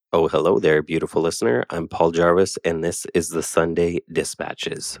Oh, hello there, beautiful listener. I'm Paul Jarvis, and this is the Sunday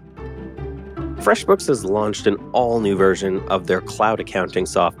Dispatches. FreshBooks has launched an all-new version of their cloud accounting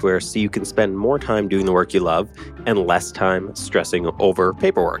software so you can spend more time doing the work you love and less time stressing over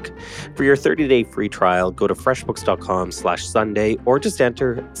paperwork. For your 30-day free trial, go to freshbooks.com/Sunday or just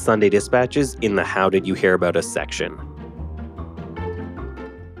enter Sunday Dispatches in the How Did You Hear About Us section.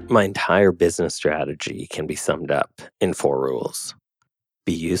 My entire business strategy can be summed up in 4 rules.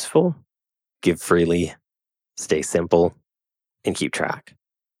 Be useful, give freely, stay simple, and keep track.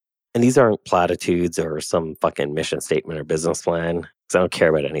 And these aren't platitudes or some fucking mission statement or business plan, because I don't care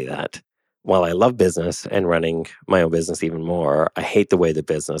about any of that. While I love business and running my own business even more, I hate the way the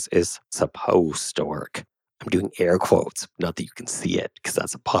business is supposed to work. I'm doing air quotes, not that you can see it, because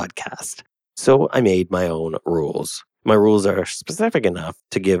that's a podcast. So I made my own rules. My rules are specific enough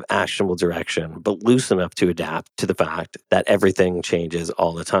to give actionable direction, but loose enough to adapt to the fact that everything changes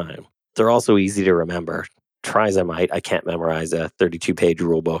all the time. They're also easy to remember. Try as I might, I can't memorize a 32-page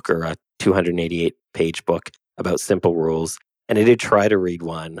rule book or a 288-page book about simple rules. And I did try to read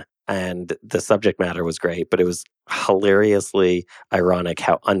one, and the subject matter was great, but it was hilariously ironic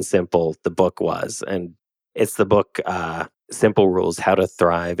how unsimple the book was. And it's the book, Simple Rules, How to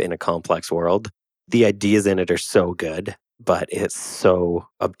Thrive in a Complex World. The ideas in it are so good, but it's so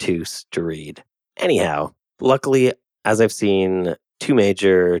obtuse to read. Anyhow, luckily, as I've seen 2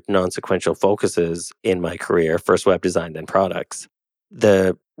 major non-sequential focuses in my career, first web design, then products,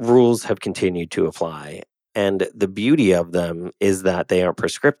 the rules have continued to apply. And the beauty of them is that they aren't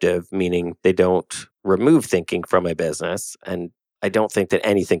prescriptive, meaning they don't remove thinking from my business. And I don't think that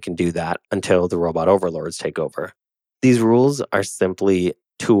anything can do that until the robot overlords take over. These rules are simply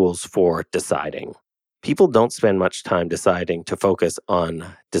tools for deciding. People don't spend much time deciding to focus on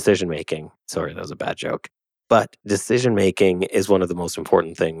decision making. Sorry, that was a bad joke. But decision-making is one of the most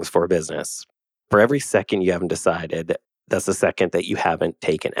important things for a business. For every second you haven't decided, that's the second that you haven't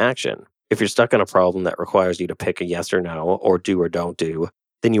taken action. If you're stuck on a problem that requires you to pick a yes or no, or do or don't do,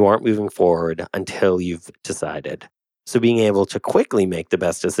 then you aren't moving forward until you've decided. So being able to quickly make the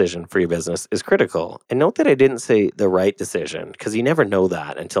best decision for your business is critical. And note that I didn't say the right decision, because you never know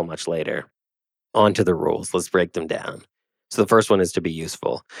that until much later. On to the rules. Let's break them down. So the first one is to be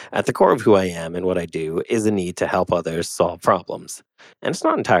useful. At the core of who I am and what I do is a need to help others solve problems. And it's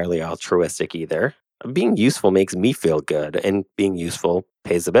not entirely altruistic either. Being useful makes me feel good, and being useful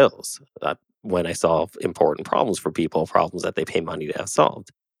pays the bills. When I solve important problems for people, problems that they pay money to have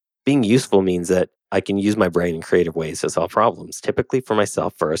solved. Being useful means that I can use my brain in creative ways to solve problems, typically for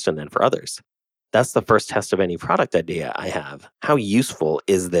myself first and then for others. That's the first test of any product idea I have. How useful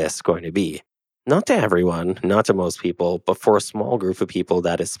is this going to be? Not to everyone, not to most people, but for a small group of people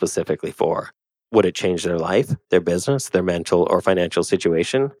that is specifically for. Would it change their life, their business, their mental or financial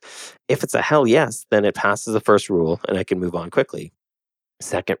situation? If it's a hell yes, then it passes the first rule and I can move on quickly.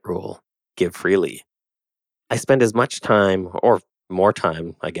 Second rule, give freely. I spend as much time, or more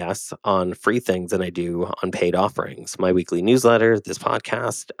time, I guess, on free things than I do on paid offerings. My weekly newsletter, this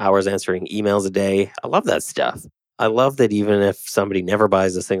podcast, hours answering emails a day. I love that stuff. I love that even if somebody never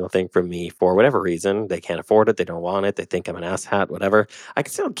buys a single thing from me for whatever reason, they can't afford it, they don't want it, they think I'm an asshat, whatever, I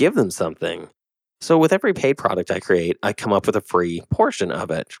can still give them something. So with every paid product I create, I come up with a free portion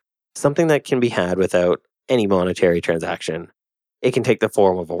of it, something that can be had without any monetary transaction. It can take the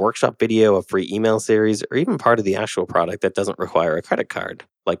form of a workshop video, a free email series, or even part of the actual product that doesn't require a credit card,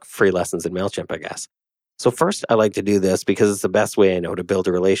 like free lessons in MailChimp, I guess. So first, I like to do this because it's the best way I know to build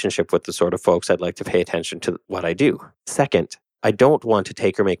a relationship with the sort of folks I'd like to pay attention to what I do. Second, I don't want to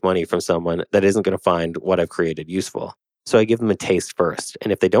take or make money from someone that isn't going to find what I've created useful. So I give them a taste first.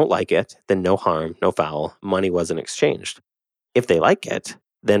 And if they don't like it, then no harm, no foul, money wasn't exchanged. If they like it,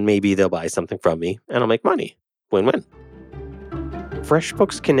 then maybe they'll buy something from me and I'll make money. Win-win.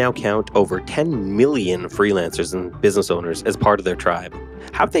 FreshBooks can now count over 10 million freelancers and business owners as part of their tribe.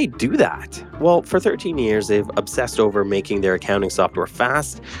 How'd they do that? Well, for 13 years, they've obsessed over making their accounting software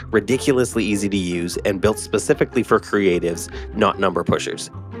fast, ridiculously easy to use, and built specifically for creatives, not number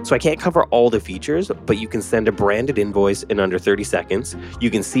pushers. So I can't cover all the features, but you can send a branded invoice in under 30 seconds, you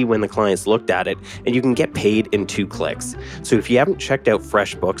can see when the clients looked at it, and you can get paid in 2 clicks. So if you haven't checked out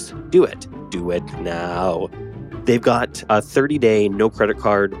FreshBooks, do it. Do it now. They've got a 30-day, no credit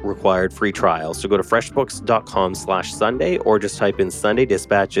card required free trial. So go to freshbooks.com/Sunday or just type in Sunday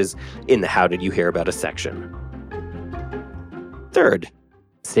Dispatches in the How Did You Hear About Us section. Third,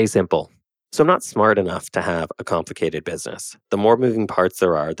 stay simple. So I'm not smart enough to have a complicated business. The more moving parts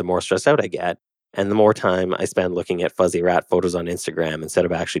there are, the more stressed out I get, and the more time I spend looking at fuzzy rat photos on Instagram instead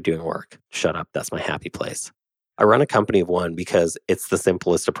of actually doing work. Shut up, that's my happy place. I run a company of one because it's the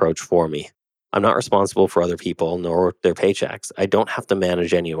simplest approach for me. I'm not responsible for other people nor their paychecks. I don't have to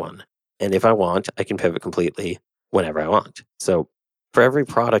manage anyone. And if I want, I can pivot completely whenever I want. So for every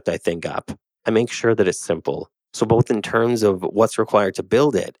product I think up, I make sure that it's simple. So both in terms of what's required to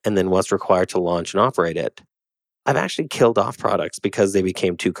build it and then what's required to launch and operate it. I've actually killed off products because they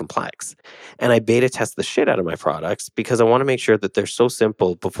became too complex. And I beta test the shit out of my products because I want to make sure that they're so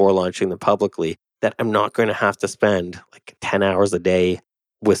simple before launching them publicly that I'm not going to have to spend like 10 hours a day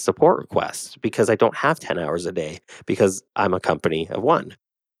with support requests because I don't have 10 hours a day because I'm a company of one.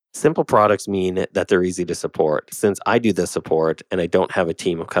 Simple products mean that they're easy to support since I do the support and I don't have a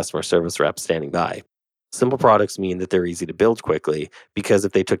team of customer service reps standing by. Simple products mean that they're easy to build quickly because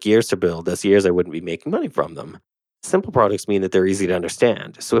if they took years to build, that's years I wouldn't be making money from them. Simple products mean that they're easy to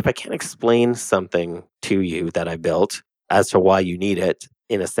understand. So if I can't explain something to you that I built as to why you need it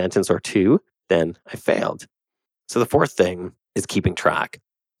in a sentence or two, then I failed. So the fourth thing is keeping track.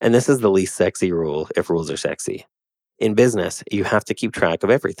 And this is the least sexy rule if rules are sexy. In business, you have to keep track of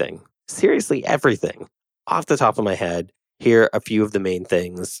everything. Seriously, everything. Off the top of my head, here are a few of the main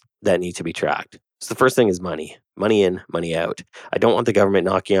things that need to be tracked. So the first thing is money. Money in, money out. I don't want the government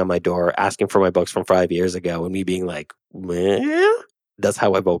knocking on my door, asking for my books from 5 years ago, and me being like, meh? That's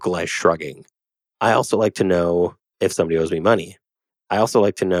how I vocalize shrugging. I also like to know if somebody owes me money. I also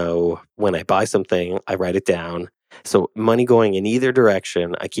like to know when I buy something, I write it down. So money going in either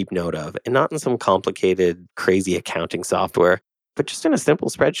direction, I keep note of, and not in some complicated, crazy accounting software, but just in a simple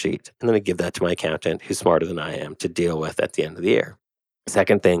spreadsheet. And then I give that to my accountant, who's smarter than I am, to deal with at the end of the year.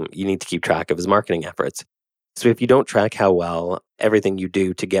 Second thing you need to keep track of is marketing efforts. So if you don't track how well everything you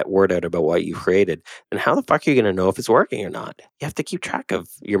do to get word out about what you've created, then how the fuck are you going to know if it's working or not? You have to keep track of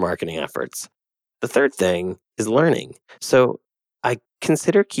your marketing efforts. The third thing is learning. So I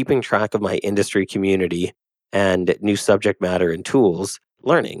consider keeping track of my industry community and new subject matter and tools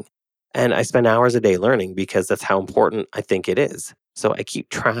learning. And I spend hours a day learning because that's how important I think it is. So I keep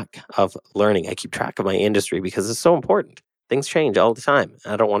track of learning. I keep track of my industry because it's so important. Things change all the time.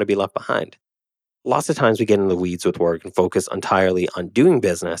 I don't want to be left behind. Lots of times we get in the weeds with work and focus entirely on doing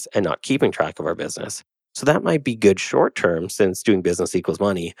business and not keeping track of our business. So that might be good short term since doing business equals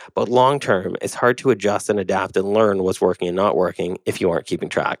money, but long term, it's hard to adjust and adapt and learn what's working and not working if you aren't keeping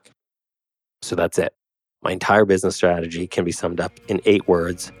track. So that's it. My entire business strategy can be summed up in 8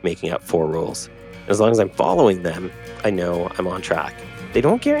 words, making up 4 rules. As long as I'm following them, I know I'm on track. They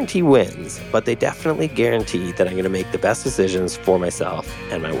don't guarantee wins, but they definitely guarantee that I'm going to make the best decisions for myself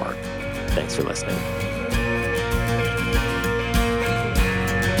and my work. Thanks for listening.